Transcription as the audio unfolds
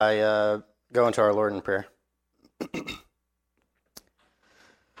I go into our Lord in prayer.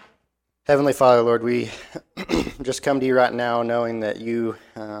 Heavenly Father, Lord, we just come to you right now knowing that you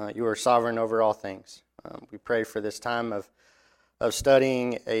are sovereign over all things. We pray for this time of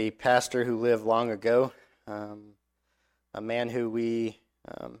studying a pastor who lived long ago, a man who we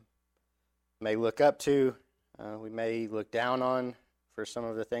may look up to, we may look down on for some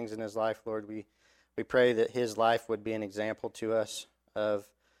of the things in his life. Lord, we pray that his life would be an example to us of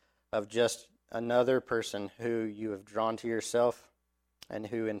just another person who you have drawn to yourself and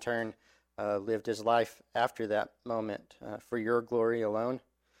who in turn lived his life after that moment for your glory alone.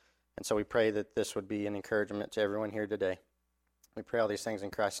 And so we pray that this would be an encouragement to everyone here today. We pray all these things in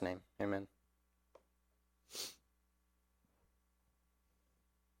Christ's name. Amen.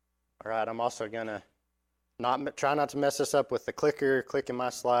 All right, I'm also going to try not to mess this up with the clicker, clicking my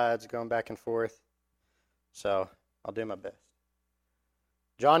slides, going back and forth. So I'll do my best.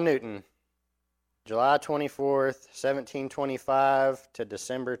 John Newton, July 24th, 1725 to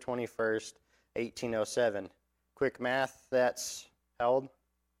December 21st, 1807. Quick math, that's how old?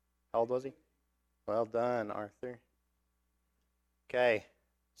 How old was he? Well done, Arthur. Okay,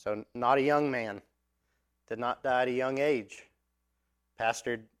 so not a young man. Did not die at a young age.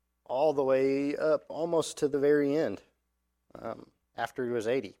 Pastored all the way up almost to the very end, after he was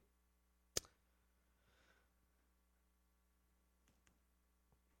 80.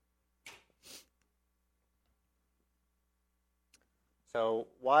 So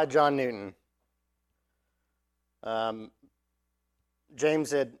why John Newton?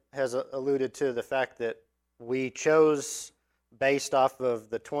 James has alluded to the fact that we chose based off of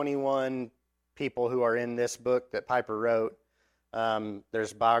the 21 people who are in this book that Piper wrote.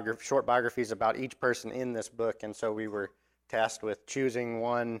 There's short biographies about each person in this book, and so we were tasked with choosing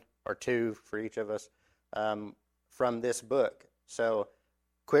one or two for each of us from this book. So,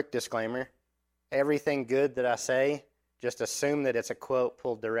 quick disclaimer, everything good that I say, just assume that it's a quote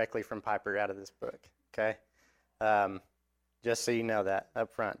pulled directly from Piper out of this book, okay? Just so you know that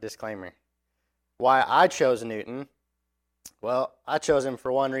up front, disclaimer. Why I chose Newton? Well, I chose him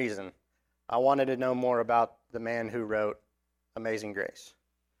for one reason. I wanted to know more about the man who wrote Amazing Grace.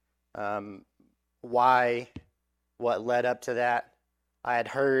 Why, what led up to that? I had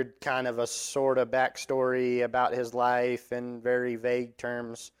heard kind of a sort of backstory about his life in very vague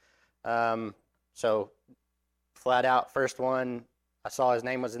terms. So flat out, first one, I saw his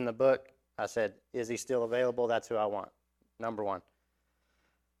name was in the book. I said, is he still available? That's who I want. Number one.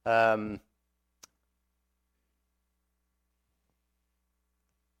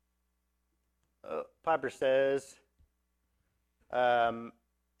 Piper says, I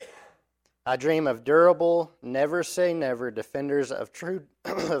dream of durable, never say never defenders of true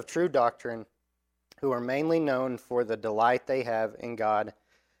of true doctrine who are mainly known for the delight they have in God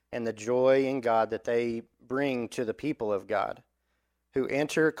and the joy in God that they bring to the people of God, who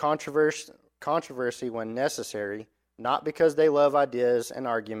enter controversy when necessary, not because they love ideas and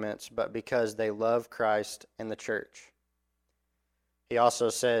arguments, but because they love Christ and the church. He also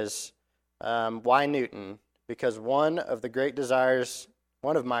says, why Newton? Because one of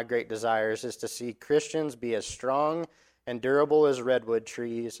my great desires is to see Christians be as strong and durable as redwood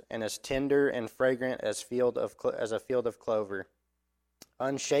trees and as tender and fragrant as a field of clover,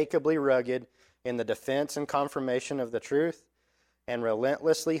 unshakably rugged in the defense and confirmation of the truth, and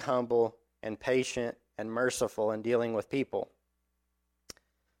relentlessly humble and patient and merciful in dealing with people.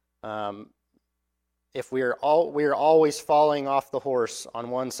 If we are always falling off the horse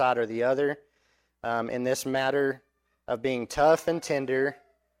on one side or the other, in this matter of being tough and tender,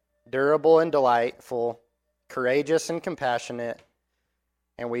 durable and delightful, courageous and compassionate,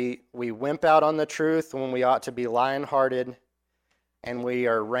 and we wimp out on the truth when we ought to be lion-hearted, and we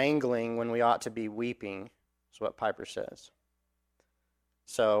are wrangling when we ought to be weeping, is what Piper says.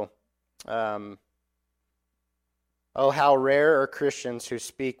 So, oh, how rare are Christians who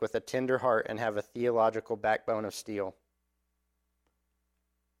speak with a tender heart and have a theological backbone of steel.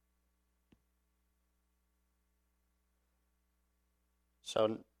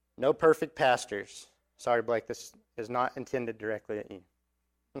 So, no perfect pastors. Sorry, Blake, this is not intended directly at you.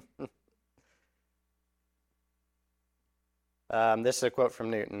 This is a quote from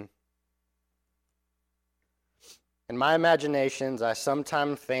Newton. In my imaginations, I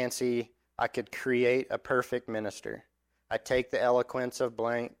sometimes fancy I could create a perfect minister. I take the eloquence of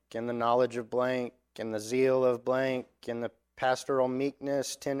blank, and the knowledge of blank, and the zeal of blank, and the pastoral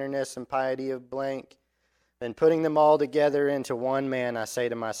meekness, tenderness, and piety of blank. Then putting them all together into one man, I say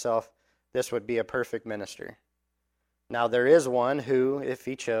to myself, this would be a perfect minister. Now there is one who, if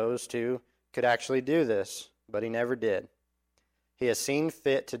he chose to, could actually do this, but he never did. he has seen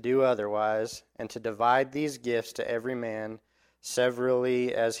fit to do otherwise, and to divide these gifts to every man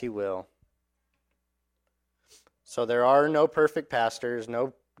severally as he will. So there are no perfect pastors,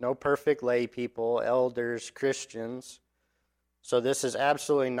 no perfect lay people, elders, Christians. So this is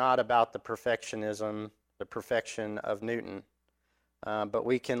absolutely not about the perfection of Newton. But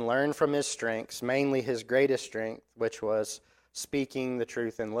we can learn from his strengths, mainly his greatest strength, which was speaking the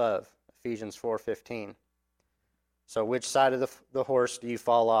truth in love, Ephesians 4:15. So which side of the horse do you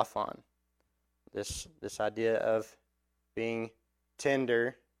fall off on? This idea of being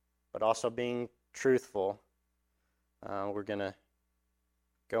tender, but also being truthful. We're going to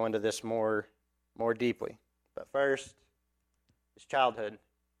go into this more deeply. But first, his childhood.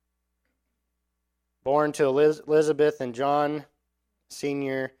 Born to Elizabeth and John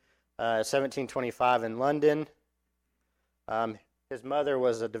Sr., 1725 in London. His mother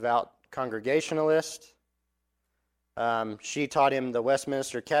was a devout Congregationalist. She taught him the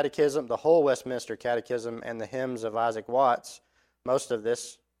Westminster Catechism, the whole Westminster Catechism, and the hymns of Isaac Watts, most of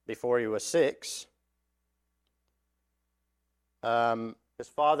this before he was 6. His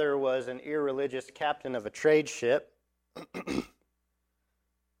father was an irreligious captain of a trade ship.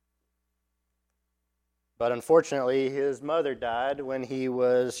 But unfortunately, his mother died when he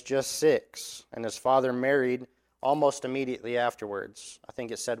was just 6, and his father married almost immediately afterwards. I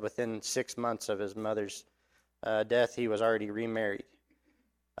think it said within 6 months of his mother's death, he was already remarried.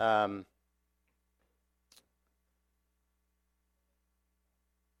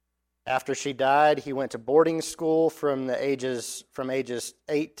 After she died, he went to boarding school from ages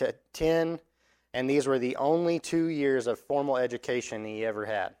 8 to 10, and these were the only 2 years of formal education he ever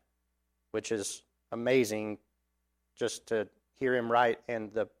had, which is amazing just to hear him write,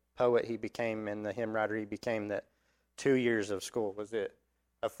 and the poet he became and the hymn writer he became, that 2 years of school was it,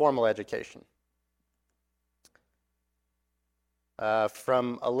 of formal education.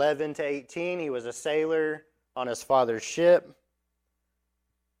 From 11 to 18, he was a sailor on his father's ship.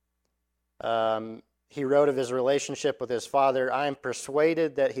 He wrote of his relationship with his father, "I am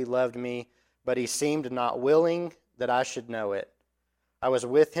persuaded that he loved me, but he seemed not willing that I should know it. I was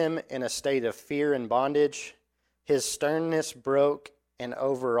with him in a state of fear and bondage. His sternness broke and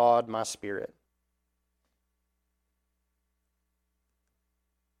overawed my spirit."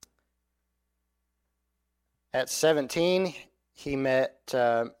 At 17, he met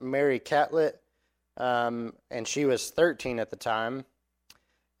Mary Catlett, and she was 13 at the time.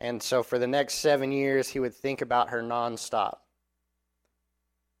 And so for the next 7 years, he would think about her nonstop.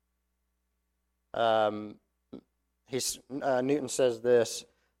 Newton says this: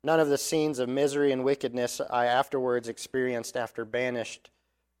 "None of the scenes of misery and wickedness I afterwards experienced ever banished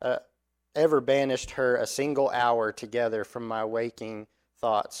her a single hour together from my waking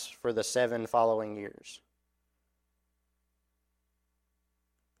thoughts for the 7 following years."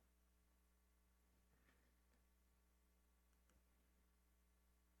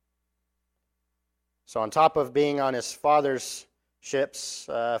 So on top of being on his father's ships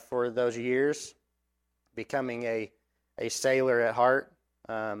for those years, becoming a sailor at heart,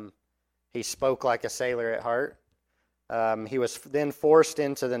 he spoke like a sailor at heart. He was then forced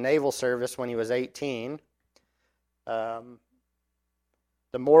into the naval service when he was 18. The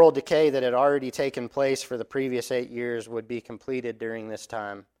moral decay that had already taken place for the previous 8 years would be completed during this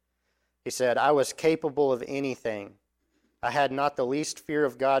time. He said, "I was capable of anything. I had not the least fear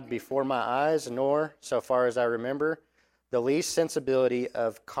of God before my eyes, nor, so far as I remember, the least sensibility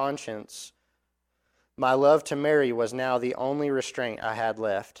of conscience. My love to Mary was now the only restraint I had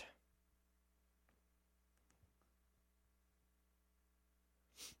left."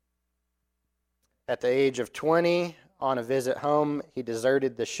 At the age of 20, on a visit home, he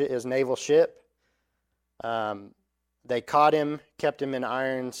deserted his naval ship. They caught him, kept him in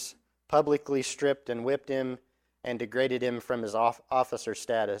irons, publicly stripped and whipped him, and degraded him from his officer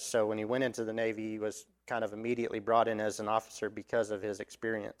status. So when he went into the Navy, he was kind of immediately brought in as an officer because of his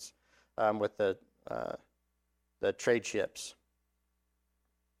experience with the trade ships.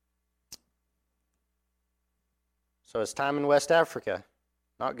 So his time in West Africa,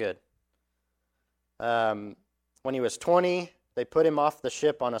 not good. When he was 20, they put him off the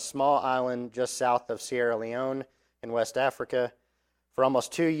ship on a small island just south of Sierra Leone in West Africa. For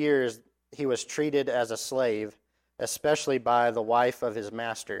almost 2 years, he was treated as a slave, especially by the wife of his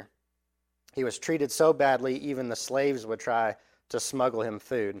master. He was treated so badly, even the slaves would try to smuggle him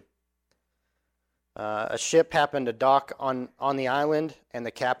food. A ship happened to dock on the island, and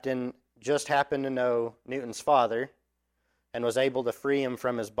the captain just happened to know Newton's father and was able to free him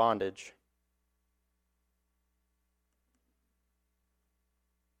from his bondage.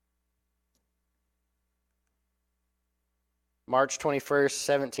 March 21st,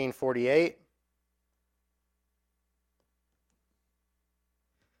 1748.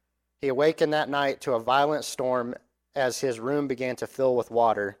 He awakened that night to a violent storm as his room began to fill with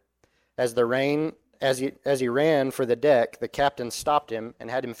water. As he ran for the deck, the captain stopped him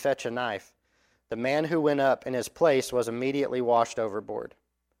and had him fetch a knife. The man who went up in his place was immediately washed overboard.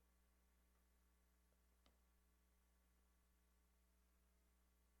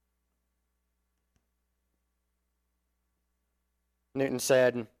 Newton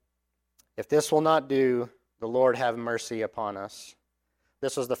said, "If this will not do, the Lord have mercy upon us."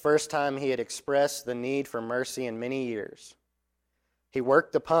 This was the first time he had expressed the need for mercy in many years. He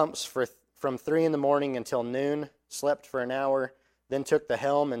worked the pumps from 3 in the morning until noon, slept for an hour, then took the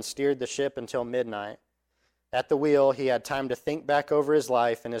helm and steered the ship until midnight. At the wheel, he had time to think back over his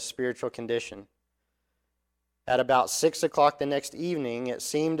life and his spiritual condition. At about 6 o'clock the next evening, it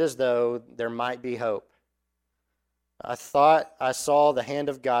seemed as though there might be hope. I thought I saw the hand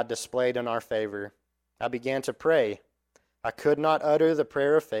of God displayed in our favor. I began to pray. I could not utter the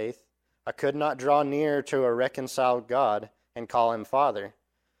prayer of faith. I could not draw near to a reconciled God and call him Father.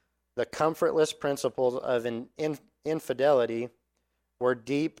 The comfortless principles of infidelity were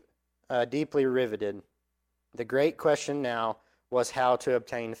deeply riveted. The great question now was how to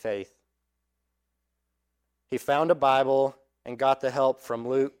obtain faith. He found a Bible and got the help from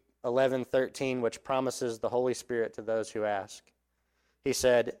Luke 11:13, which promises the Holy Spirit to those who ask. He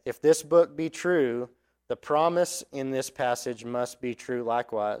said, "If this book be true, the promise in this passage must be true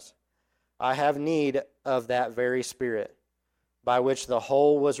likewise. I have need of that very Spirit, by which the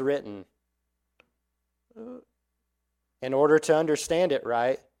whole was written." In order to understand it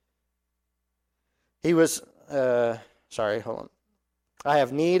right, I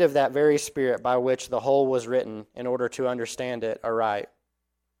have need of that very Spirit by which the whole was written, in order to understand it aright.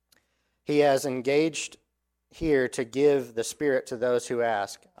 He has engaged here to give the Spirit to those who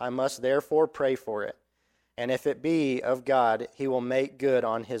ask. I must therefore pray for it. And if it be of God, he will make good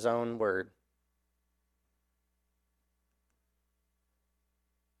on his own word.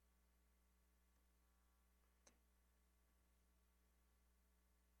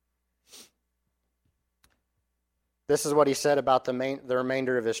 This is what he said about the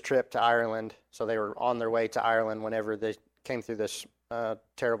remainder of his trip to Ireland. So they were on their way to Ireland whenever they came through this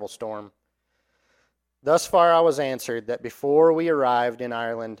terrible storm. "Thus far I was answered that before we arrived in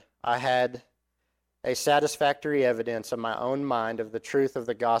Ireland, I had a satisfactory evidence of my own mind of the truth of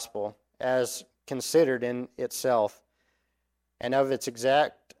the gospel as considered in itself, and of its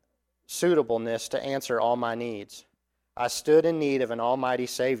exact suitableness to answer all my needs. I stood in need of an almighty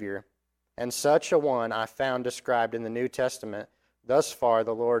Savior, and such a one I found described in the New Testament. Thus far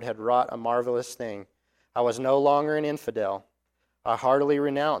the Lord had wrought a marvelous thing. I was no longer an infidel. I heartily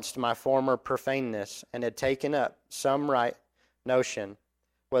renounced my former profaneness and had taken up some right notion,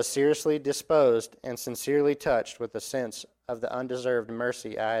 was seriously disposed and sincerely touched with the sense of the undeserved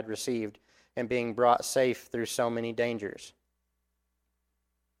mercy I had received in being brought safe through so many dangers."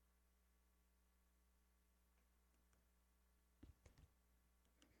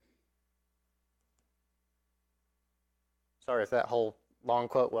 Sorry if that whole long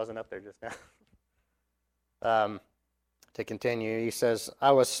quote wasn't up there just now. To continue, he says,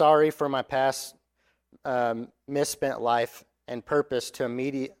 "I was sorry for my past misspent life and purpose to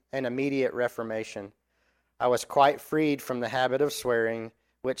an immediate reformation. I was quite freed from the habit of swearing,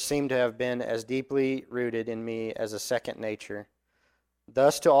 which seemed to have been as deeply rooted in me as a second nature.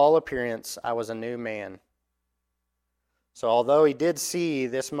 Thus, to all appearance, I was a new man." So although he did see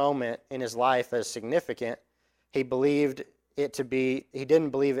this moment in his life as significant, he didn't believe it to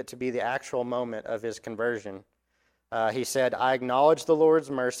be the actual moment of his conversion. He said, "I acknowledged the Lord's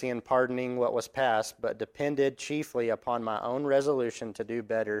mercy in pardoning what was past, but depended chiefly upon my own resolution to do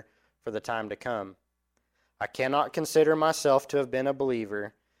better for the time to come. I cannot consider myself to have been a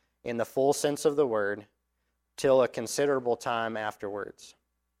believer in the full sense of the word till a considerable time afterwards."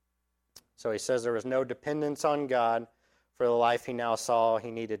 So he says there was no dependence on God for the life he now saw he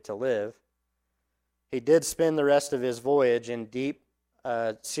needed to live. He did spend the rest of his voyage in deep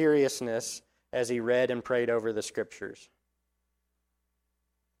seriousness as he read and prayed over the scriptures.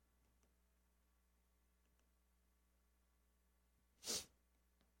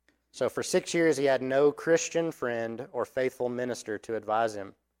 So for 6 years he had no Christian friend or faithful minister to advise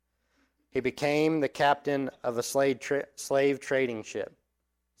him. He became the captain of a slave trading ship.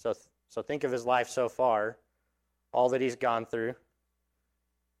 So think of his life so far, all that he's gone through.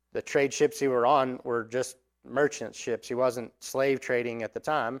 The trade ships he were on were just merchant ships. He wasn't slave trading at the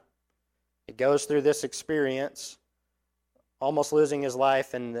time. He goes through this experience, almost losing his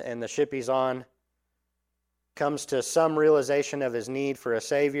life, and the ship he's on comes to some realization of his need for a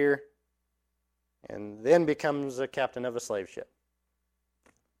savior, and then becomes a captain of a slave ship.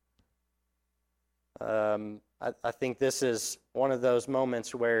 I think this is one of those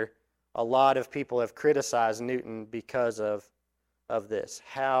moments where a lot of people have criticized Newton because of this.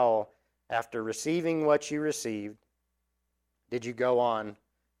 How, after receiving what you received, did you go on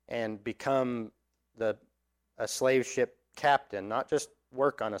and become a slave ship captain, not just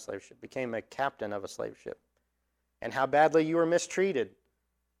work on a slave ship, became a captain of a slave ship? And how badly you were mistreated,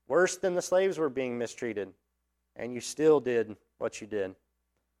 worse than the slaves were being mistreated, and you still did what you did.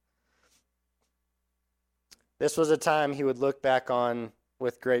 This was a time he would look back on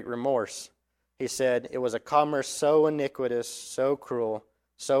with great remorse. He said, "It was a commerce so iniquitous, so cruel,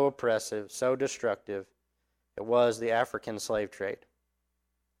 so oppressive, so destructive. It was the African slave trade."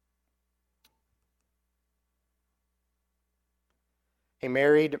 He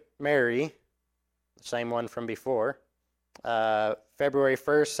married Mary, the same one from before, February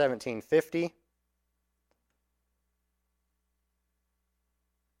 1st, 1750.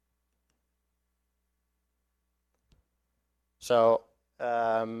 So,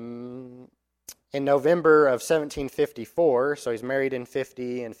 in November of 1754, so he's married in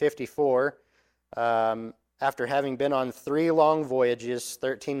 50 and 54, after having been on 3 long voyages,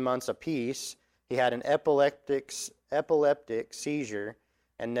 13 months apiece, he had an epileptic seizure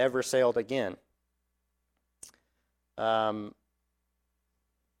and never sailed again. So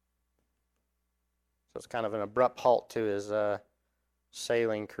it's kind of an abrupt halt to his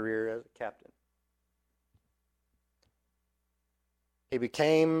sailing career as a captain. He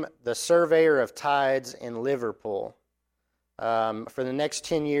became the surveyor of tides in Liverpool. For the next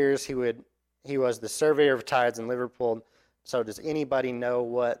 10 years, he was the surveyor of tides in Liverpool. So does anybody know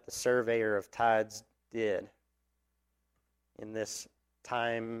what the surveyor of tides did in this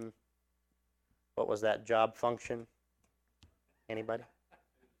time? What was that job function? Anybody?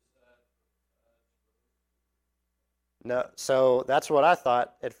 No, so that's what I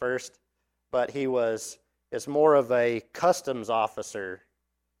thought at first, but it's more of a customs officer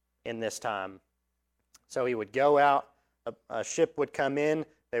in this time. So he would go out, a ship would come in,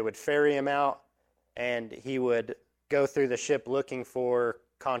 they would ferry him out, and he would go through the ship looking for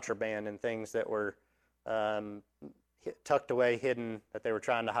contraband and things that were tucked away, hidden, that they were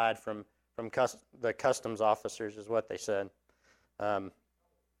trying to hide from the customs officers, is what they said.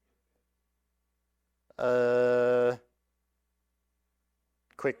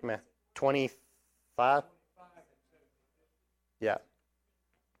 Quick math, 25? Yeah.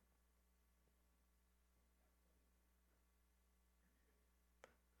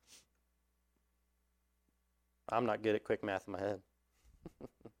 I'm not good at quick math in my head.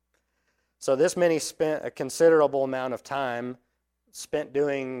 So this man spent a considerable amount of time spent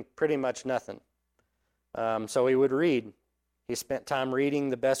doing pretty much nothing. So he would read. He spent time reading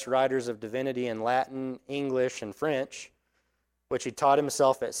the best writers of divinity in Latin, English, and French, which he taught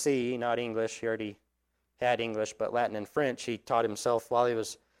himself at sea, not English. He already had English, but Latin and French he taught himself while he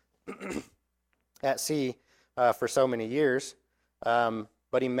was at sea for so many years.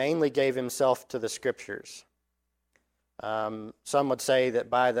 But he mainly gave himself to the scriptures. Some would say that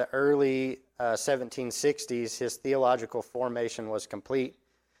by the early 1760s, his theological formation was complete,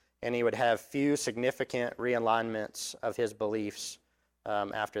 and he would have few significant realignments of his beliefs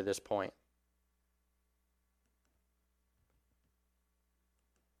after this point.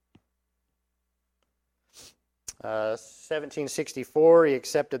 In 1764, he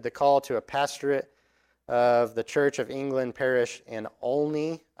accepted the call to a pastorate of the Church of England parish in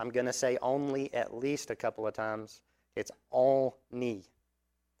Olney. I'm going to say only at least a couple of times. It's Olney,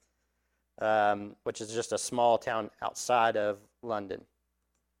 which is just a small town outside of London.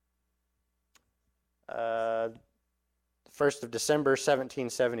 1st of December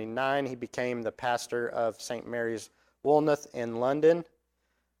 1779, he became the pastor of St. Mary's Woolnoth in London.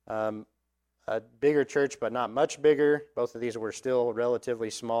 A bigger church, but not much bigger. Both of these were still relatively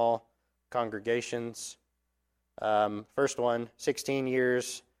small congregations. First one, 16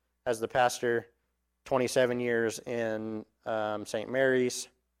 years as the pastor, 27 years in St. Mary's.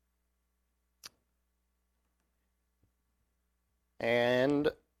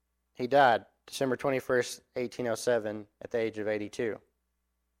 And he died December 21st, 1807, at the age of 82.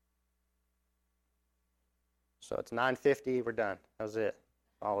 So it's 9:50, we're done. That was it.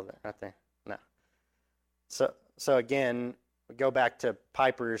 All of it right there. No. So again, we go back to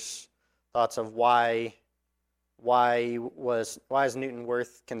Piper's thoughts of why is Newton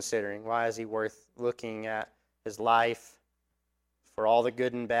worth considering? Why is he worth looking at his life for all the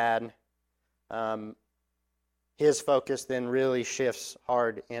good and bad? His focus then really shifts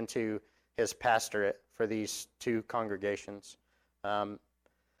hard into his pastorate for these two congregations. So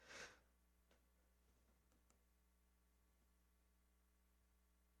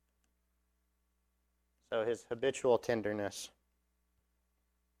his habitual tenderness.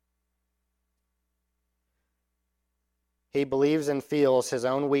 He believes and feels his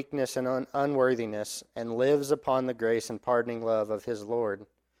own weakness and unworthiness and lives upon the grace and pardoning love of his Lord.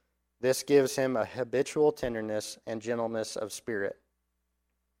 This gives him a habitual tenderness and gentleness of spirit.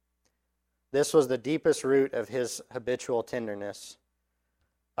 This was the deepest root of his habitual tenderness.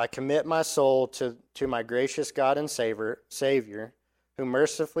 I commit my soul to my gracious God and Savior, who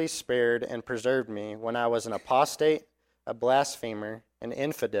mercifully spared and preserved me when I was an apostate, a blasphemer, an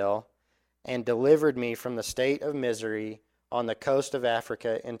infidel, and delivered me from the state of misery on the coast of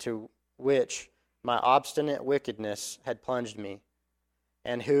Africa into which my obstinate wickedness had plunged me,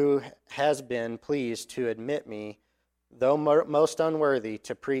 and who has been pleased to admit me, though most unworthy,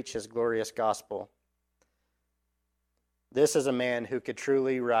 to preach his glorious gospel. This is a man who could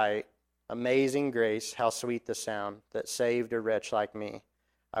truly write, "Amazing grace, how sweet the sound that saved a wretch like me.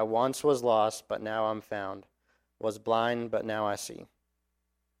 I once was lost, but now I'm found, was blind, but now I see."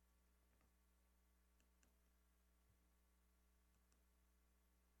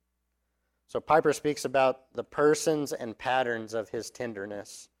 So Piper speaks about the persons and patterns of his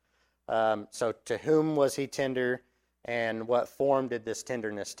tenderness. So to whom was he tender, and what form did this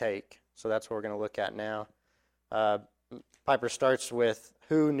tenderness take? So that's what we're going to look at now. Piper starts with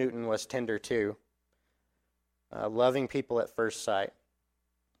who Newton was tender to. Loving people at first sight.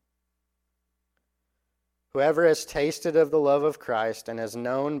 Whoever has tasted of the love of Christ and has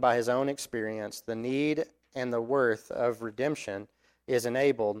known by his own experience the need and the worth of redemption is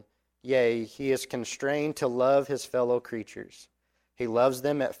enabled, yea, he is constrained to love his fellow creatures. He loves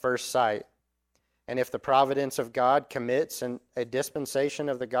them at first sight. And if the providence of God commits a dispensation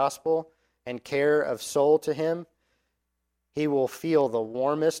of the gospel and care of soul to him, he will feel the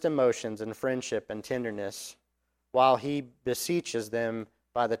warmest emotions in friendship and tenderness, while he beseeches them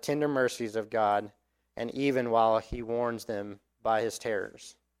by the tender mercies of God, and even while he warns them by his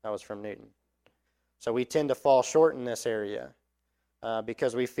terrors. That was from Newton. So we tend to fall short in this area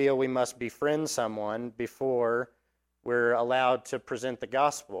because we feel we must befriend someone before we're allowed to present the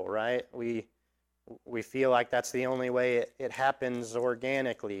gospel, right? We feel like that's the only way it happens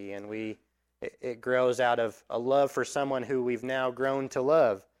organically, and it grows out of a love for someone who we've now grown to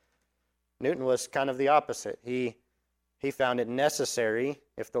love. Newton was kind of the opposite. He found it necessary,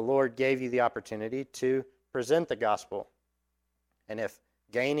 if the Lord gave you the opportunity, to present the gospel. And if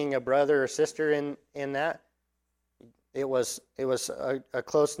gaining a brother or sister in that, it was a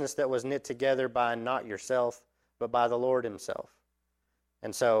closeness that was knit together by not yourself, but by the Lord himself.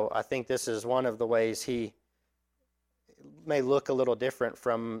 And so I think this is one of the ways he may look a little different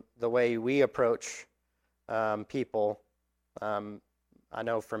from the way we approach people. I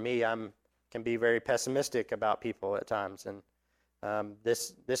know for me, can be very pessimistic about people at times, and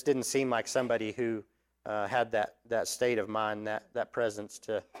this didn't seem like somebody who had that state of mind, that presence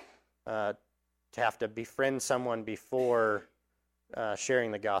to have to befriend someone before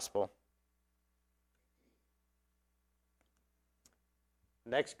sharing the gospel.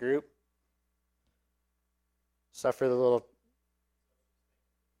 Next group, suffer the little.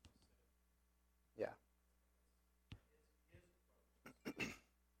 Yeah.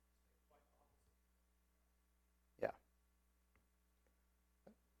 Yeah.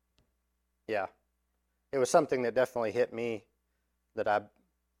 Yeah. It was something that definitely hit me that I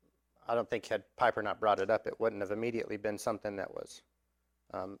don't think, had Piper not brought it up, it wouldn't have immediately been something that was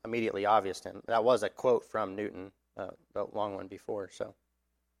immediately obvious to him. That was a quote from Newton, the long one before, so.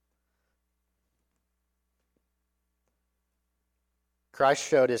 Christ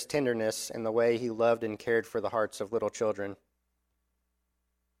showed his tenderness in the way he loved and cared for the hearts of little children.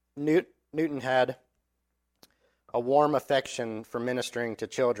 Newton had a warm affection for ministering to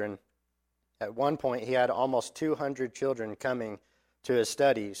children. At one point, he had almost 200 children coming to his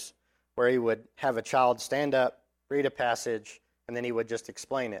studies, where he would have a child stand up, read a passage, and then he would just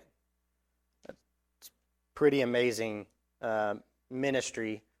explain it. It's pretty amazing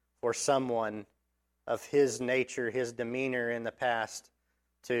ministry for someone of his nature, his demeanor in the past,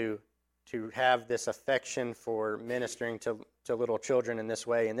 to have this affection for ministering to little children in this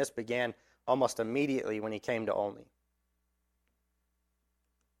way. And this began almost immediately when he came to Olney.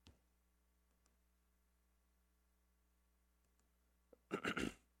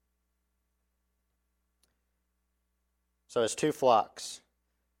 So his two flocks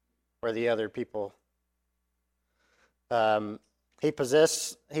were the other people. He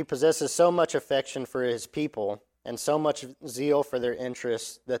possesses so much affection for his people and so much zeal for their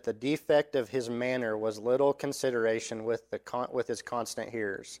interests that the defect of his manner was little consideration with his constant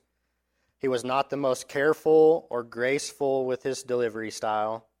hearers. He was not the most careful or graceful with his delivery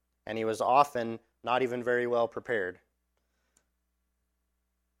style, and he was often not even very well prepared.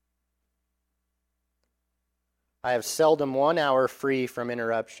 I have seldom 1 hour free from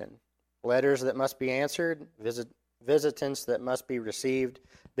interruption. Letters that must be answered, visitants that must be received,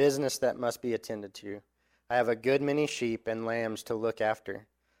 business that must be attended to. I have a good many sheep and lambs to look after,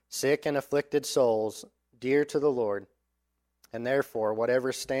 sick and afflicted souls, dear to the Lord. And therefore,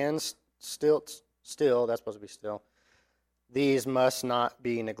 whatever stands still, that's supposed to be still, these must not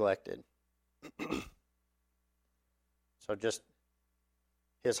be neglected. So just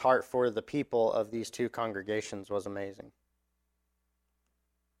his heart for the people of these two congregations was amazing.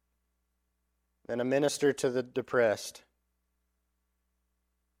 Then a minister to the depressed.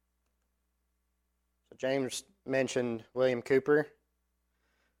 So James mentioned William Cooper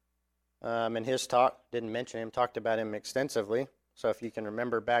in his talk. Didn't mention him, talked about him extensively. So if you can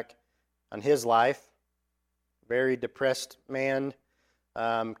remember back on his life, very depressed man,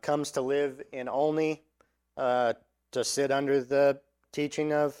 comes to live in Olney to sit under the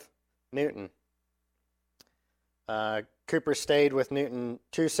teaching of Newton. Cooper stayed with Newton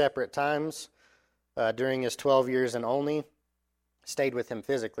 2 separate times during his 12 years in Olney. Stayed with him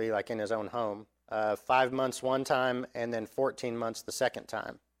physically, like in his own home. 5 months one time, and then 14 months the second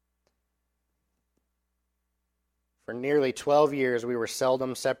time. For nearly 12 years, we were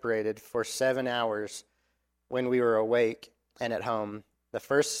seldom separated for 7 hours when we were awake and at home. The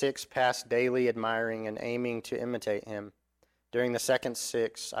first 6 passed daily admiring and aiming to imitate him. During the second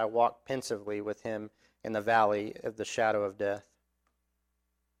 6, I walked pensively with him in the valley of the shadow of death.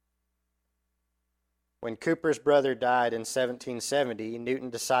 When Cooper's brother died in 1770, Newton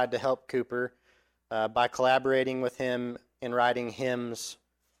decided to help Cooper by collaborating with him in writing hymns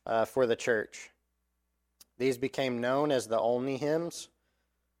for the church. These became known as the Olney hymns.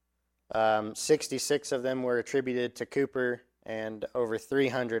 66 of them were attributed to Cooper and over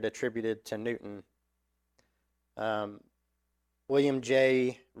 300 attributed to Newton. William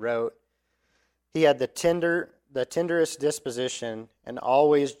J. wrote, "He had the tenderest disposition and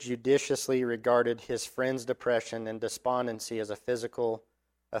always judiciously regarded his friend's depression and despondency as a physical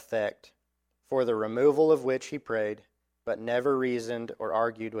effect, for the removal of which he prayed, but never reasoned or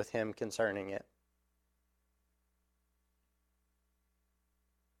argued with him concerning it."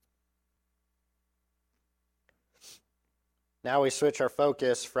 Now we switch our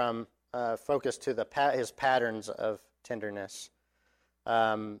focus from focus to his patterns of tenderness.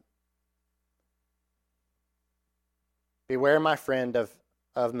 Beware, my friend,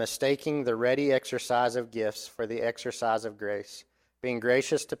 of mistaking the ready exercise of gifts for the exercise of grace. Being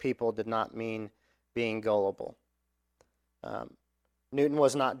gracious to people did not mean being gullible. Newton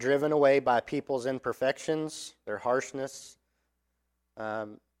was not driven away by people's imperfections, their harshness,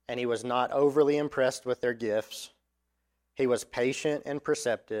 and he was not overly impressed with their gifts. He was patient and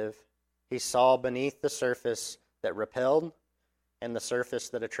perceptive. He saw beneath the surface that repelled and the surface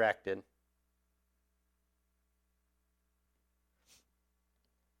that attracted.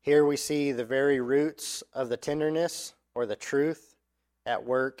 Here we see the very roots of the tenderness or the truth at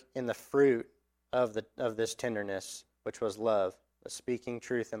work in the fruit of this tenderness, which was love, the speaking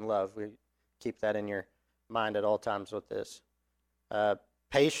truth in love. We keep that in your mind at all times with this.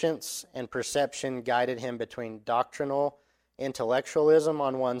 Patience and perception guided him between doctrinal intellectualism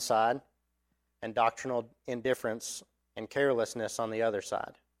on one side and doctrinal indifference and carelessness on the other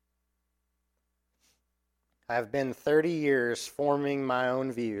side. I have been 30 years forming my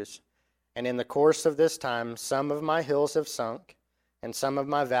own views, and in the course of this time some of my hills have sunk and some of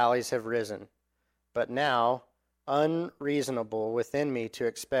my valleys have risen. But now, unreasonable within me to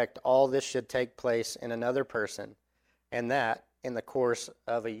expect all this should take place in another person, and that in the course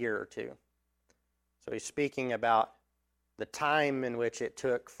of a year or two. So he's speaking about the time in which it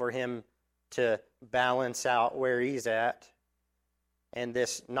took for him to balance out where he's at, and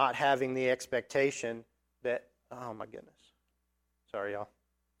this not having the expectation that, oh my goodness, sorry y'all,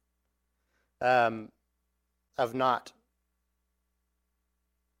 of not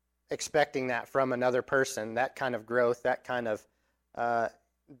expecting that from another person, that kind of growth, that kind of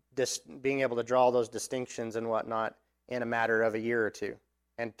being able to draw those distinctions and whatnot in a matter of a year or two,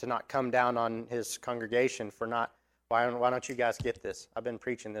 and to not come down on his congregation for not, why don't you guys get this? I've been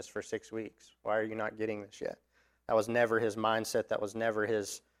preaching this for 6 weeks. Why are you not getting this yet? That was never his mindset. That was never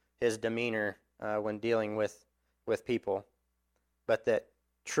his demeanor when dealing with people. But that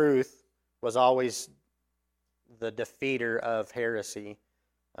truth was always the defeater of heresy,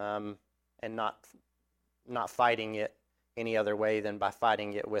 and not not fighting it any other way than by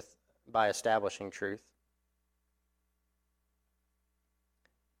fighting it by establishing truth.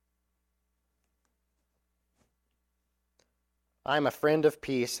 I am a friend of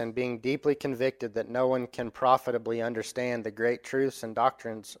peace, and being deeply convicted that no one can profitably understand the great truths and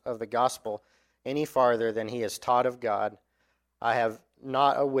doctrines of the gospel any farther than he is taught of God, I have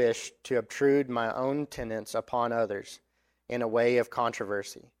not a wish to obtrude my own tenets upon others in a way of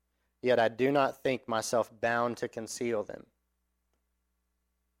controversy, yet I do not think myself bound to conceal them.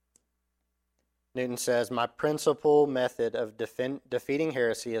 Newton says, my principal method of defeating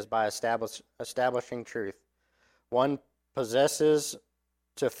heresy is by establishing truth. One possesses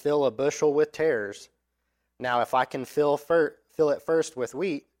to fill a bushel with tares. Now, if I can fill it first with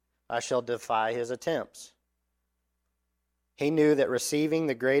wheat, I shall defy his attempts. He knew that receiving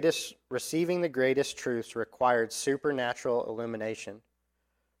the greatest truths required supernatural illumination.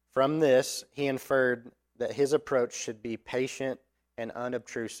 From this, he inferred that his approach should be patient and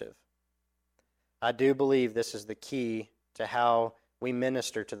unobtrusive. I do believe this is the key to how we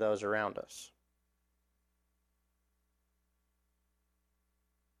minister to those around us.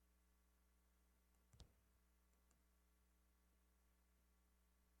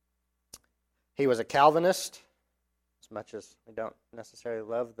 He was a Calvinist, as much as we don't necessarily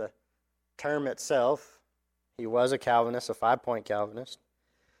love the term itself. He was a Calvinist, a 5-point Calvinist.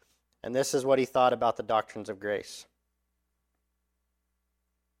 And this is what he thought about the doctrines of grace.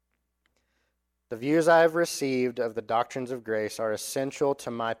 The views I have received of the doctrines of grace are essential to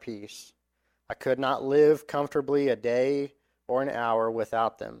my peace. I could not live comfortably a day or an hour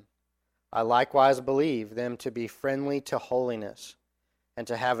without them. I likewise believe them to be friendly to holiness and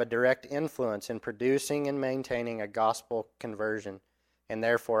to have a direct influence in producing and maintaining a gospel conversion, and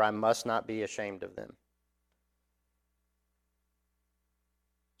therefore I must not be ashamed of them.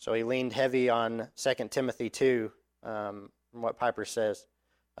 So he leaned heavy on 2 Timothy 2, from what Piper says.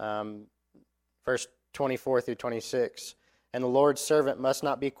 Verse 24 through 26. And the Lord's servant must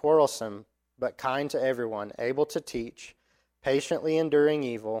not be quarrelsome, but kind to everyone, able to teach, patiently enduring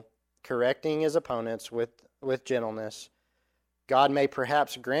evil, correcting his opponents with gentleness. God may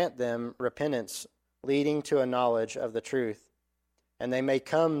perhaps grant them repentance, leading to a knowledge of the truth, and they may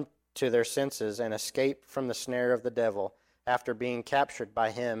come to their senses and escape from the snare of the devil after being captured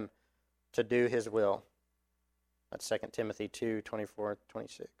by him to do his will. That's 2 Timothy 2, 24,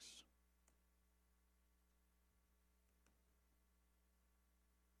 26.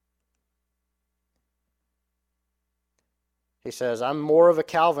 He says, I'm more of a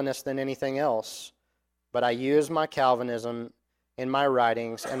Calvinist than anything else, but I use my Calvinism in my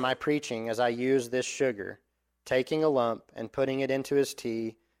writings and my preaching as I use this sugar, taking a lump and putting it into his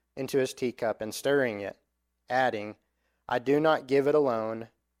teacup and stirring it, adding, I do not give it alone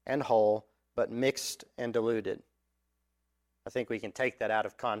and whole, but mixed and diluted. I think we can take that out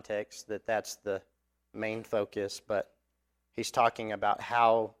of context, that's the main focus, but he's talking about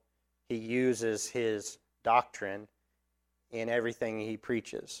how he uses his doctrine in everything he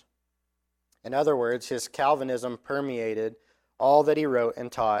preaches. In other words, his Calvinism permeated all that he wrote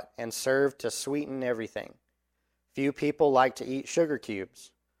and taught and served to sweeten everything. Few people like to eat sugar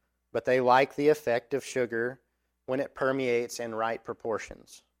cubes, but they like the effect of sugar when it permeates in right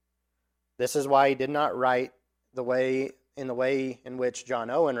proportions. This is why he did not write the way in which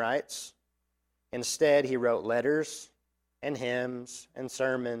John Owen writes. Instead, he wrote letters and hymns and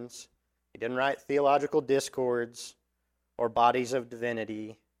sermons. He didn't write theological discords or bodies of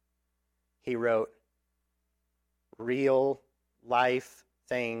divinity. He wrote real life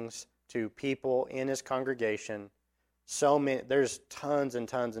things to people in his congregation. So many, there's tons and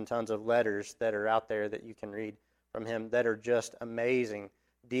tons and tons of letters that are out there that you can read from him that are just amazing,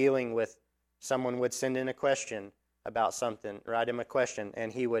 dealing with someone would send in a question about something, write him a question,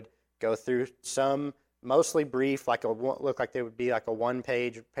 and he would go through some mostly brief, look like they would be like a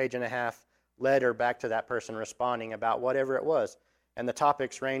 1-page, page and a half letter back to that person responding about whatever it was. And the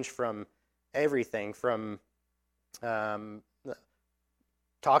topics range from everything from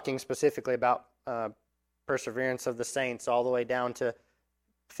talking specifically about perseverance of the saints all the way down to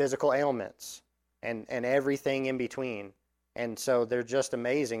physical ailments and everything in between. And so they're just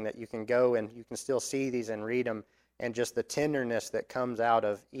amazing that you can go and you can still see these and read them, and just the tenderness that comes out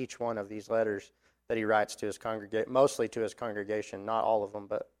of each one of these letters that he writes to his congregation, mostly to his congregation, not all of them,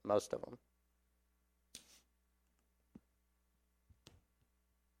 but most of them.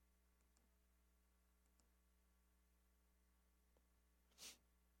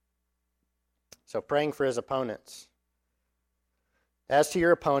 So praying for his opponents. As to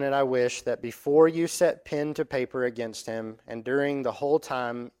your opponent, I wish that before you set pen to paper against him, and during the whole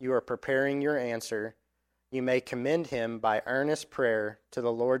time you are preparing your answer, you may commend him by earnest prayer to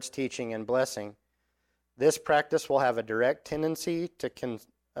the Lord's teaching and blessing. This practice will have a direct tendency to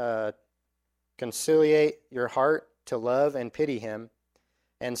conciliate your heart to love and pity him,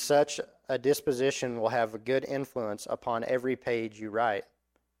 and such a disposition will have a good influence upon every page you write.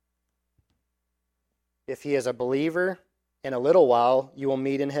 If he is a believer, in a little while you will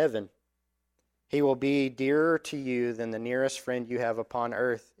meet in heaven. He will be dearer to you than the nearest friend you have upon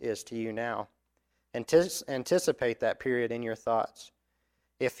earth is to you now. Anticipate that period in your thoughts.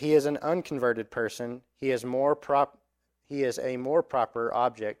 If he is an unconverted person, he is a more proper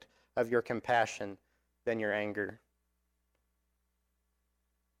object of your compassion than your anger.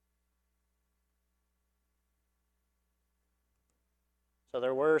 So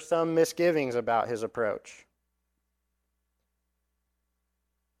there were some misgivings about his approach.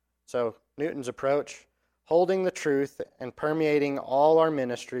 So Newton's approach, holding the truth and permeating all our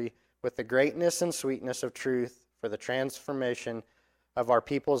ministry with the greatness and sweetness of truth for the transformation of our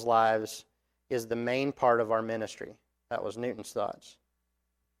people's lives, is the main part of our ministry. That was Newton's thoughts.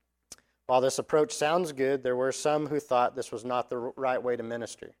 While this approach sounds good, there were some who thought this was not the right way to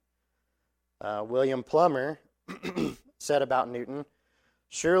minister. William Plummer said about Newton,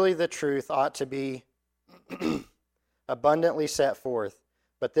 "Surely the truth ought to be abundantly set forth,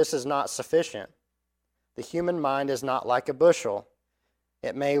 but this is not sufficient. The human mind is not like a bushel.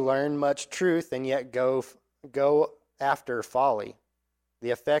 It may learn much truth and yet go after folly."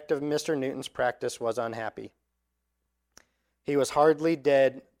 The effect of Mr. Newton's practice was unhappy. He was hardly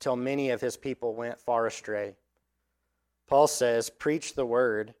dead till many of his people went far astray. Paul says, "Preach the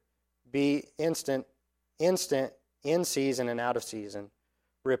word, be instant in season and out of season.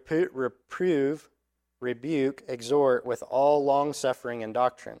 Reprove, rebuke, exhort with all long-suffering and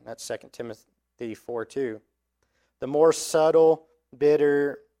doctrine." That's 2 Timothy 4:2. The more subtle,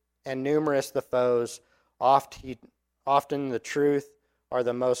 bitter, and numerous the foes, often the truth are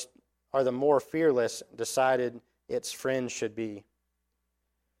the more fearless decided its friends should be.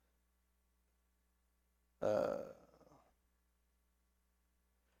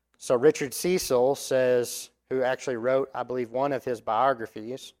 So Richard Cecil says, who actually wrote, I believe, one of Newton's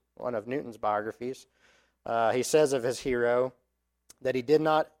biographies, he says of his hero that he did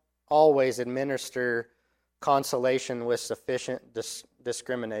not always administer consolation with sufficient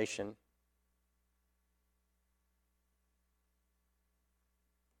discrimination.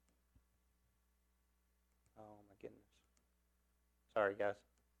 Oh my goodness. Sorry, guys.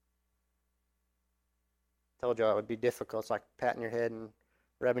 Told you it would be difficult. It's like patting your head and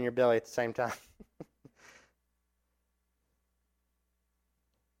rubbing your belly at the same time.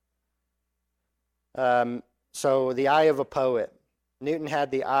 So the eye of a poet. Newton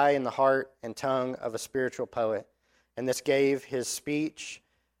had the eye and the heart and tongue of a spiritual poet, and this gave his speech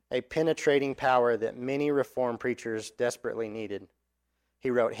a penetrating power that many Reformed preachers desperately needed. He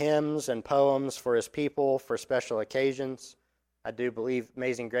wrote hymns and poems for his people for special occasions. I do believe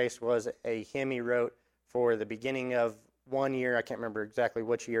Amazing Grace was a hymn he wrote for the beginning of one year. I can't remember exactly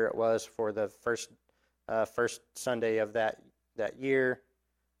which year it was, for the first Sunday of that year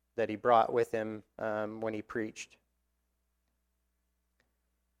that he brought with him when he preached.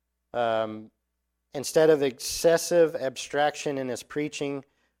 Instead of excessive abstraction in his preaching,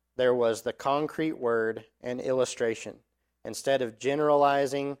 there was the concrete word and illustration. Instead of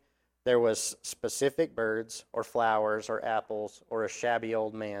generalizing, there was specific birds or flowers or apples or a shabby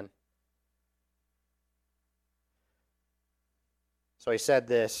old man. So he said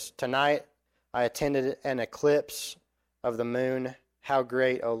this, "Tonight I attended an eclipse of the moon. How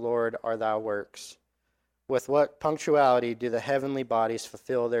great, O Lord, are thy works! With what punctuality do the heavenly bodies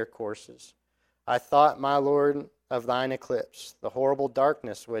fulfill their courses! I thought, my Lord, of thine eclipse, the horrible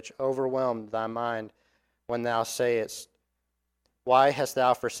darkness which overwhelmed thy mind when thou sayest, Why hast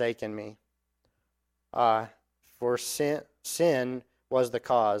thou forsaken me? For sin was the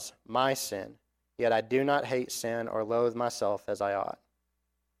cause, my sin, yet I do not hate sin or loathe myself as I ought."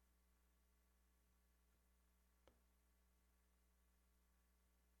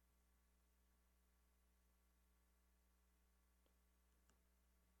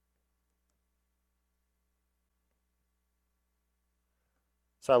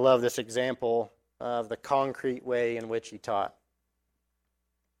 So I love this example of the concrete way in which he taught.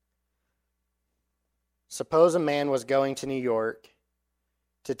 Suppose a man was going to New York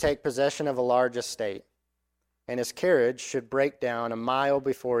to take possession of a large estate, and his carriage should break down a mile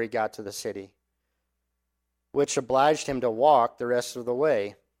before he got to the city, which obliged him to walk the rest of the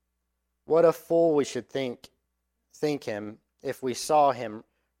way. What a fool we should think him if we saw him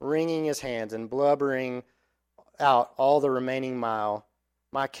wringing his hands and blubbering out all the remaining mile,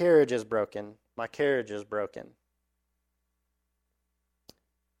 "My carriage is broken. My carriage is broken.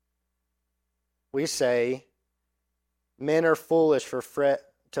 We say men are foolish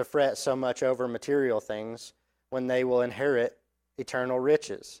to fret so much over material things when they will inherit eternal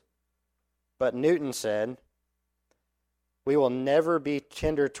riches. But Newton said, we will never be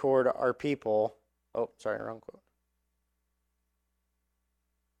tender toward our people. Oh, sorry, wrong quote.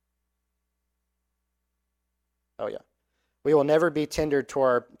 Oh, yeah. We will never be tender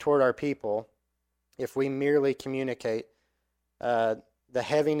toward our people if we merely communicate the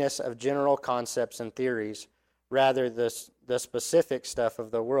heaviness of general concepts and theories, rather the specific stuff of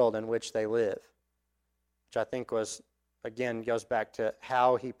the world in which they live, which I think again, goes back to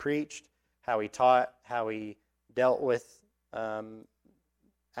how he preached, how he taught, how he dealt with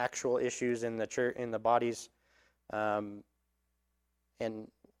actual issues in the church, in the bodies, and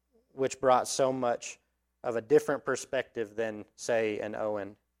which brought so much of a different perspective than, say, an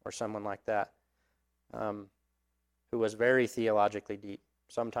Owen or someone like that, who was very theologically deep,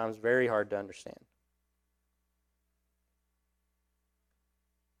 sometimes very hard to understand.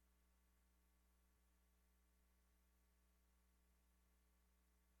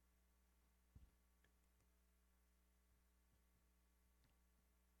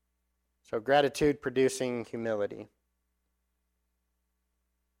 So gratitude producing humility.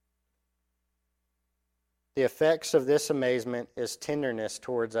 The effects of this amazement is tenderness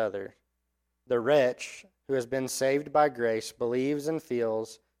towards others. The wretch who has been saved by grace believes and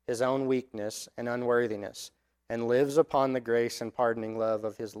feels his own weakness and unworthiness, and lives upon the grace and pardoning love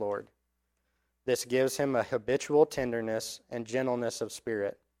of his Lord. This gives him a habitual tenderness and gentleness of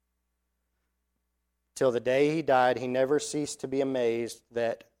spirit. Till the day he died, he never ceased to be amazed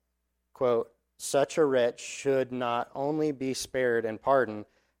that, quote, such a wretch should not only be spared and pardoned,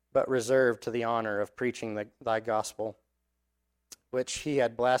 but reserved to the honor of preaching thy gospel, which he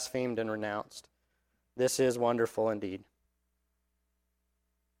had blasphemed and renounced. This is wonderful indeed.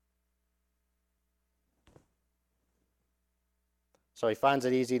 So he finds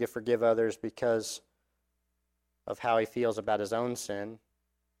it easy to forgive others because of how he feels about his own sin.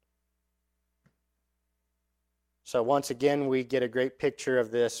 So once again, we get a great picture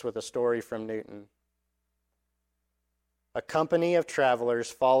of this with a story from Newton. A company of travelers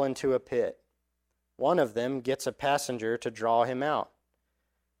fall into a pit. One of them gets a passenger to draw him out.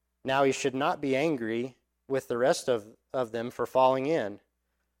 Now he should not be angry with the rest of them for falling in,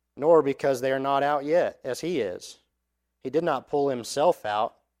 nor because they are not out yet, as he is. He did not pull himself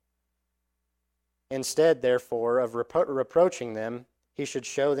out. Instead, therefore, of reproaching them, he should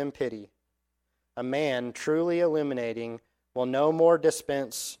show them pity. A man truly illuminating will no more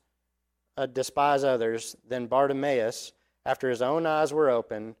despise others than Bartimaeus, after his own eyes were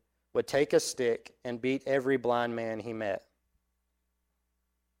open, would take a stick and beat every blind man he met.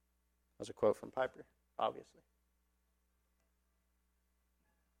 That was a quote from Piper, obviously.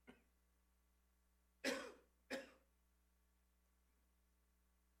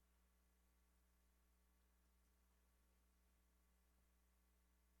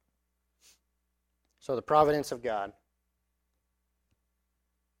 So the providence of God.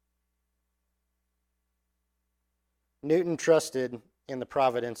 Newton trusted in the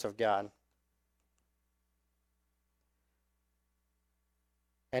providence of God.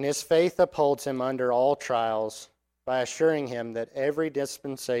 And his faith upholds him under all trials by assuring him that every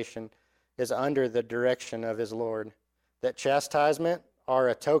dispensation is under the direction of his Lord, that chastisement are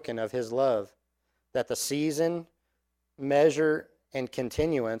a token of his love, that the season, measure, and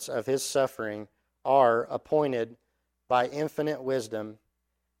continuance of his suffering are appointed by infinite wisdom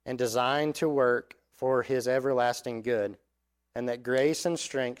and designed to work for his everlasting good, and that grace and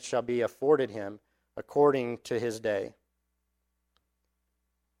strength shall be afforded him according to his day.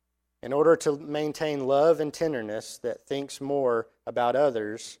 In order to maintain love and tenderness that thinks more about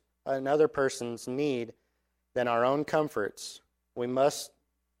others, another person's need than our own comforts, we must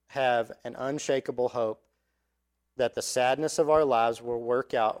have an unshakable hope that the sadness of our lives will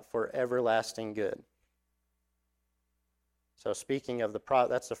work out for everlasting good. So speaking of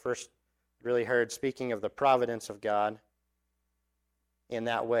that's the first really heard, speaking of the providence of God in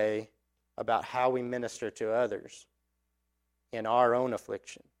that way, about how we minister to others in our own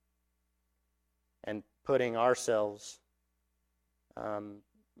affliction, and putting ourselves,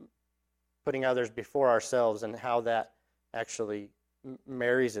 putting others before ourselves, and how that actually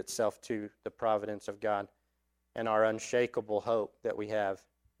marries itself to the providence of God and our unshakable hope that we have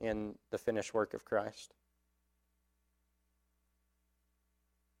in the finished work of Christ.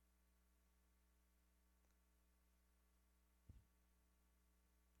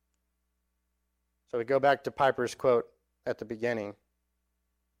 So we go back to Piper's quote at the beginning.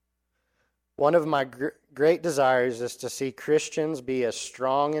 One of my great desires is to see Christians be as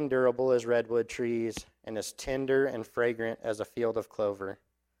strong and durable as redwood trees and as tender and fragrant as a field of clover,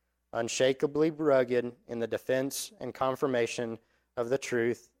 unshakably rugged in the defense and confirmation of the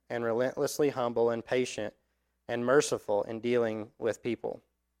truth, and relentlessly humble and patient and merciful in dealing with people.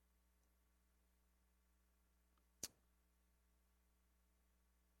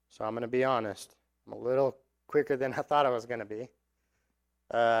 So I'm going to be honest. I'm a little quicker than I thought I was going to be.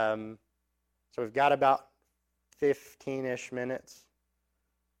 So we've got about 15-ish minutes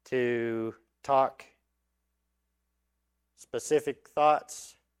to talk specific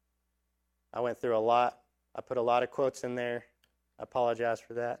thoughts. I went through a lot. I put a lot of quotes in there. I apologize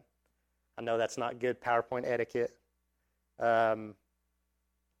for that. I know that's not good PowerPoint etiquette. But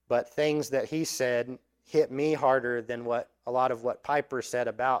things that he said hit me harder than a lot of what Piper said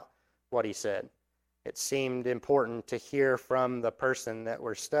about what he said. It seemed important to hear from the person that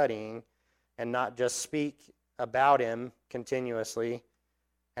we're studying and not just speak about him continuously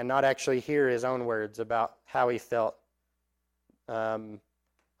and not actually hear his own words about how he felt.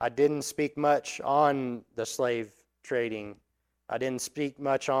 I didn't speak much on the slave trading. I didn't speak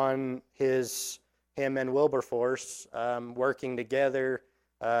much on him and Wilberforce working together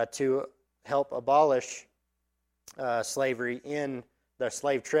to help abolish slavery in the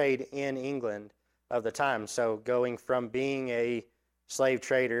slave trade in England of the time. So going from being a slave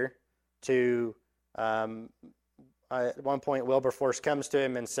trader to at one point Wilberforce comes to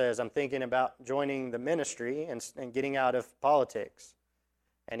him and says, I'm thinking about joining the ministry and getting out of politics.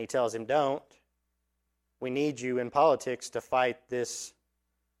 And he tells him, don't. We need you in politics to fight this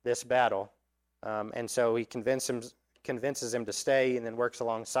battle. And so he convinces him to stay and then works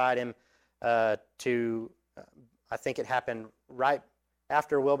alongside him I think it happened right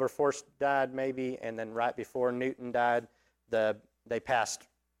after Wilberforce died maybe, and then right before Newton died, they passed,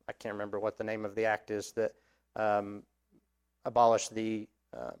 I can't remember what the name of the act is, that abolished the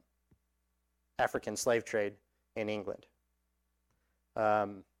African slave trade in England.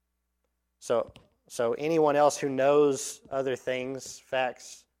 So anyone else who knows other things,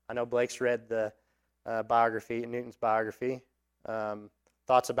 facts, I know Blake's read the biography, Newton's biography.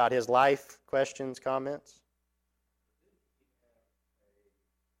 Thoughts about his life, questions, comments?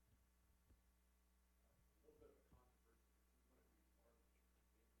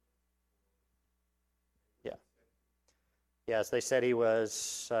 Yeah. Yes, they said he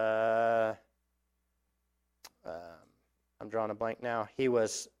was, I'm drawing a blank now, he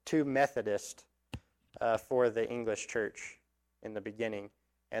was too Methodist for the English church in the beginning.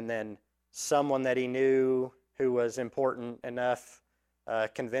 And then someone that he knew who was important enough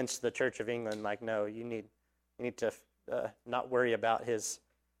convinced the Church of England, like, no, you need to not worry about his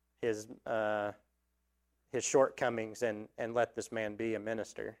shortcomings and let this man be a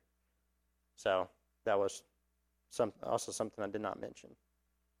minister. So that was also something I did not mention.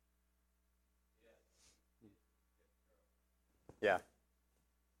 Yeah,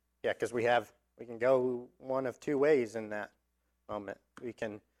 because we can go one of two ways in that moment. We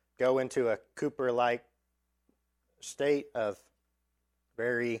can go into a Cooper-like state of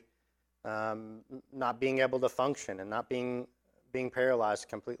very not being able to function and not being paralyzed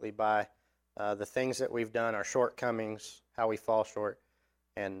completely by the things that we've done, our shortcomings, how we fall short,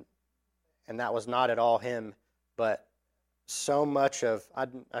 and that was not at all him, but so much of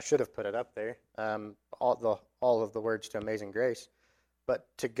I should have put it up there, all of the words to Amazing Grace, but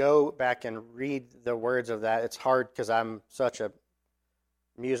to go back and read the words of that, it's hard because I'm such a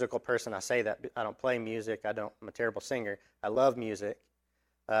musical person. I say that I don't play music. I'm a terrible singer. I love music.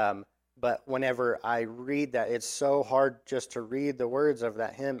 But whenever I read that, it's so hard just to read the words of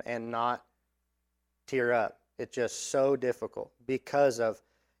that hymn and not tear up. It's just so difficult because of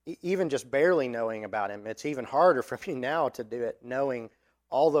even just barely knowing about him. It's even harder for me now to do it, knowing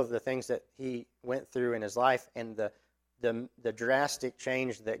all of the things that he went through in his life and the drastic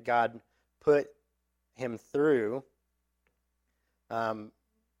change that God put him through.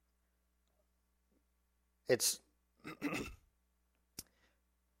 It's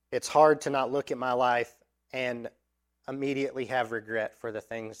hard to not look at my life and immediately have regret for the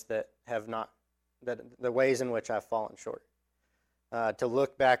things that the ways in which I've fallen short. To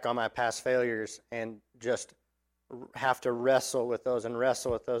look back on my past failures and just have to wrestle with those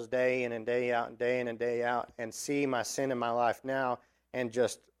day in and day out and day in and day out and see my sin in my life now and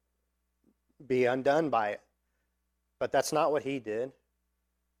just be undone by it. But that's not what he did.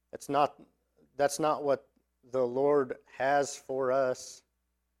 That's not what the Lord has for us.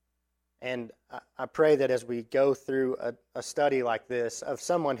 And I pray that as we go through a study like this of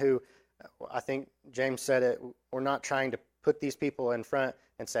someone who, I think James said it, we're not trying to put these people in front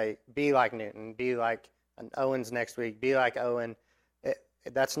and say, be like Newton, be like Owens next week, be like Owen.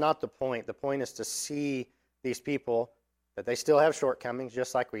 That's not the point. The point is to see these people, that they still have shortcomings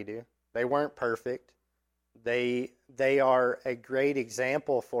just like we do. They weren't perfect. They are a great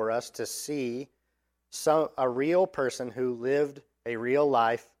example for us to see a real person who lived a real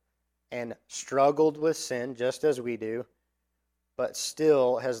life and struggled with sin just as we do, but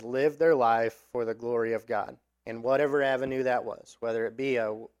still has lived their life for the glory of God in whatever avenue that was, whether it be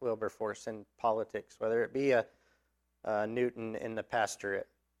a Wilberforce in politics, whether it be a Newton in the pastorate.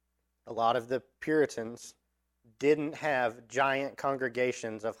 A lot of the Puritans didn't have giant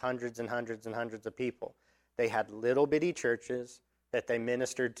congregations of hundreds and hundreds and hundreds of people. They had little bitty churches that they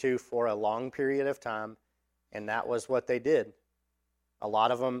ministered to for a long period of time, and that was what they did. A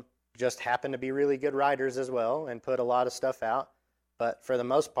lot of them just happened to be really good writers as well and put a lot of stuff out, but for the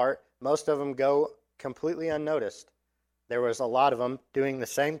most part, most of them go completely unnoticed. There was a lot of them doing the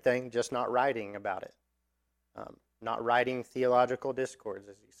same thing, just not writing about it. Not writing theological discourse,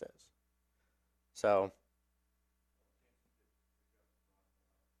 as he says. So,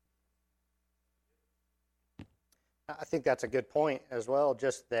 I think that's a good point as well,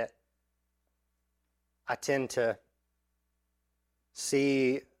 just that I tend to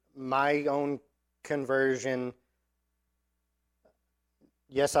see my own conversion.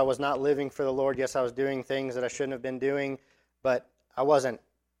 Yes, I was not living for the Lord. Yes, I was doing things that I shouldn't have been doing, but I wasn't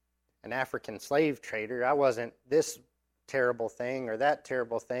an African slave trader. I wasn't this terrible thing or that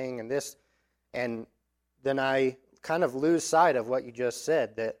terrible thing and this. And then I kind of lose sight of what you just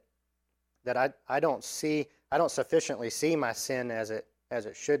said, that I don't sufficiently see my sin as it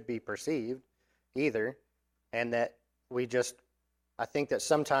should be perceived either. And that I think that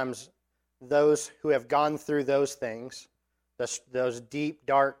sometimes those who have gone through those things, those deep,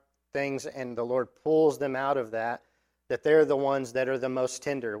 dark things, and the Lord pulls them out of that they're the ones that are the most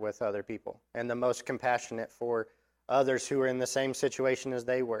tender with other people and the most compassionate for others who are in the same situation as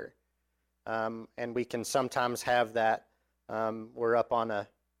they were. And we can sometimes have that. We're up on a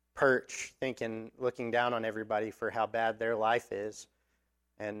perch looking down on everybody for how bad their life is,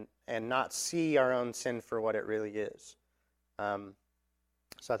 and not see our own sin for what it really is. So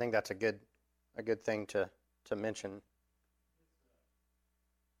I think that's a good thing to mention.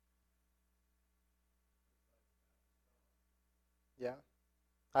 Yeah,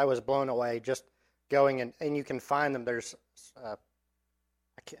 I was blown away just going and you can find them. There's I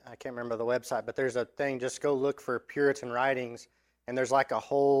can't remember the website, but there's a thing. Just go look for Puritan writings, and there's like a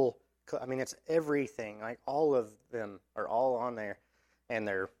whole. I mean, it's everything. Like all of them are all on there, and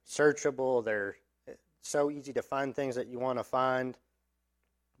they're searchable. They're so easy to find things that you want to find.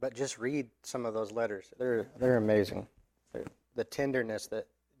 But just read some of those letters. They're amazing. The tenderness that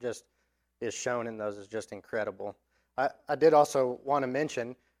just is shown in those is just incredible. I did also want to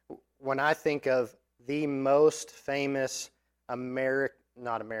mention, when I think of the most famous the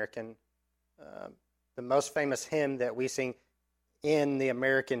most famous hymn that we sing in the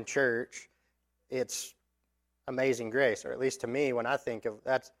American church, it's Amazing Grace, or at least to me, when I think of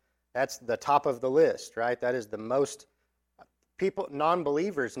that's the top of the list, right? That is the most people,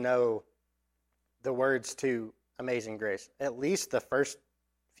 non-believers know the words to Amazing Grace, at least the first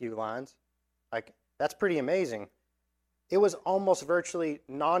few lines. Like, that's pretty amazing. It was almost virtually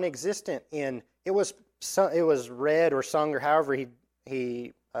non-existent it was read or sung or however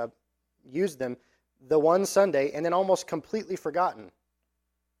he used them the one Sunday, and then almost completely forgotten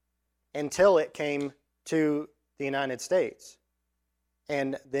until it came to the United States.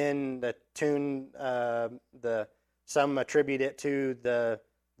 And then the tune, some attribute it to the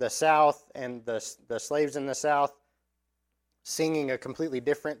South and the slaves in the South singing a completely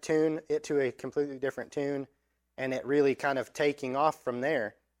different tune, and it really kind of taking off from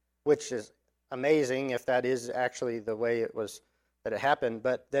there, which is amazing if that is actually the way it was that it happened,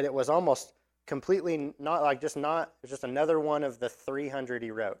 but that it was almost completely it was just another one of the 300 he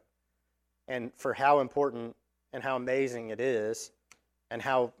wrote. And for how important and how amazing it is and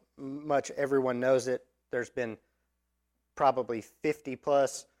how much everyone knows it, there's been probably 50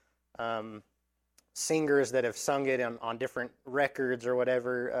 plus singers that have sung it on different records or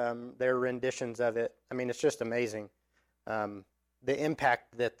whatever, their renditions of it. I mean, it's just amazing the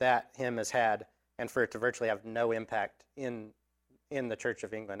impact that hymn has had, and for it to virtually have no impact in the Church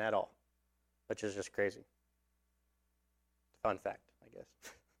of England at all, which is just crazy. Fun fact, I guess.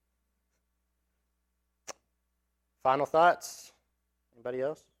 Final thoughts? Anybody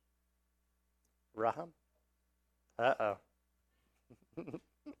else? Raham? Uh-oh.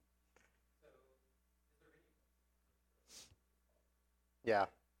 Yeah.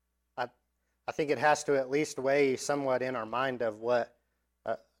 I I think it has to at least weigh somewhat in our mind of what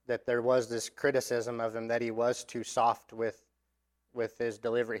that there was this criticism of him, that he was too soft with his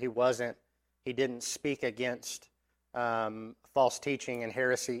delivery. He didn't speak against false teaching and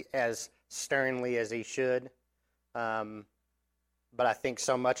heresy as sternly as he should. But I think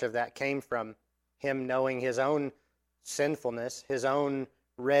so much of that came from him knowing his own sinfulness, his own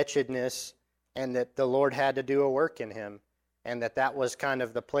wretchedness, and that the Lord had to do a work in him, and that was kind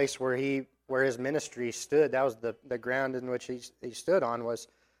of the place where his ministry stood. That was the ground in which he stood on, was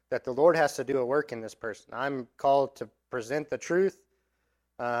that the Lord has to do a work in this person. I'm called to present the truth,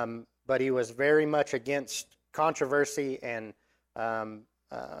 but he was very much against controversy and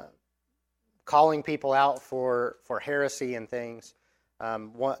calling people out for heresy and things.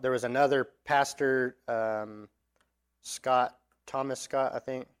 There was another pastor, Thomas Scott, I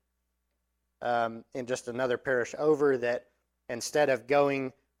think, in just another parish over, that instead of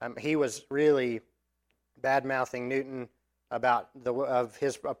going, he was really bad-mouthing Newton about of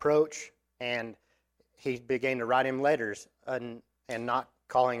his approach, and he began to write him letters and not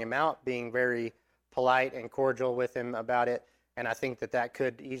calling him out, being very polite and cordial with him about it. And I think that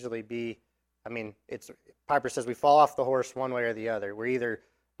could easily be, Piper says we fall off the horse one way or the other. We're either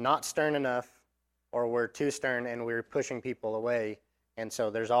not stern enough or we're too stern and we're pushing people away. And so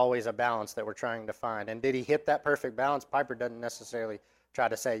there's always a balance that we're trying to find. And did he hit that perfect balance? Piper doesn't necessarily try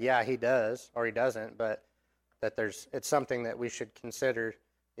to say, yeah, he does or he doesn't, but that it's something that we should consider.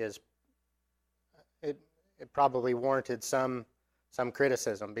 Is it probably warranted some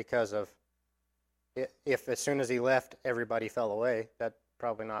criticism, because of if as soon as he left everybody fell away, that's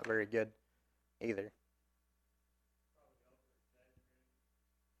probably not very good either.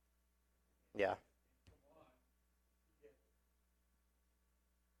 Yeah.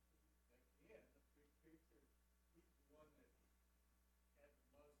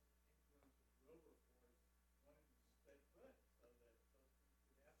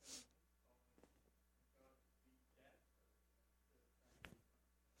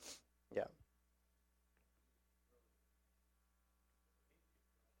 Yeah.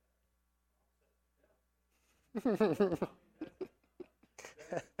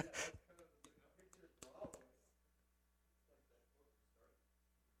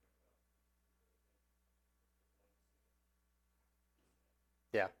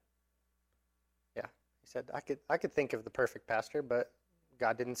 Yeah. Yeah. He said, I could think of the perfect pastor, but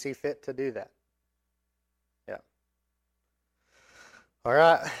God didn't see fit to do that. Yeah. All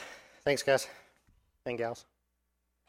right. Thanks, guys and gals.